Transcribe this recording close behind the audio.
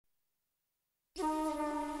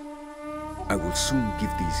I will soon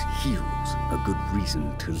give these heroes a good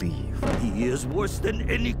reason to leave. He is worse than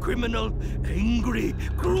any criminal. Angry,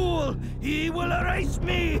 cruel. He will erase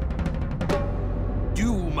me.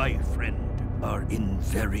 You, my friend, are in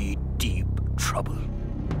very deep trouble.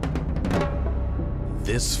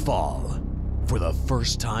 This fall, for the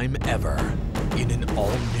first time ever, in an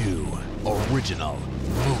all-new, original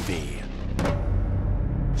movie.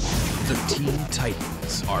 The Teen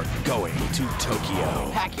Titans are going to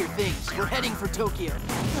Tokyo. Pack your things. We're heading for Tokyo.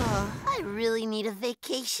 Oh, I really need a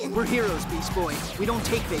vacation. We're heroes, Beast Boy. We don't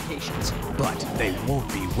take vacations. But they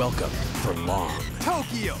won't be welcome for long.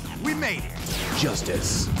 Tokyo! We made it!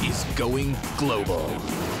 Justice is going global.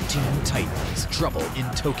 Teen Titans: Trouble in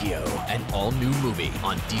Tokyo, an all-new movie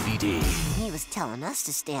on DVD. He was telling us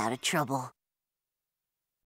to stay out of trouble.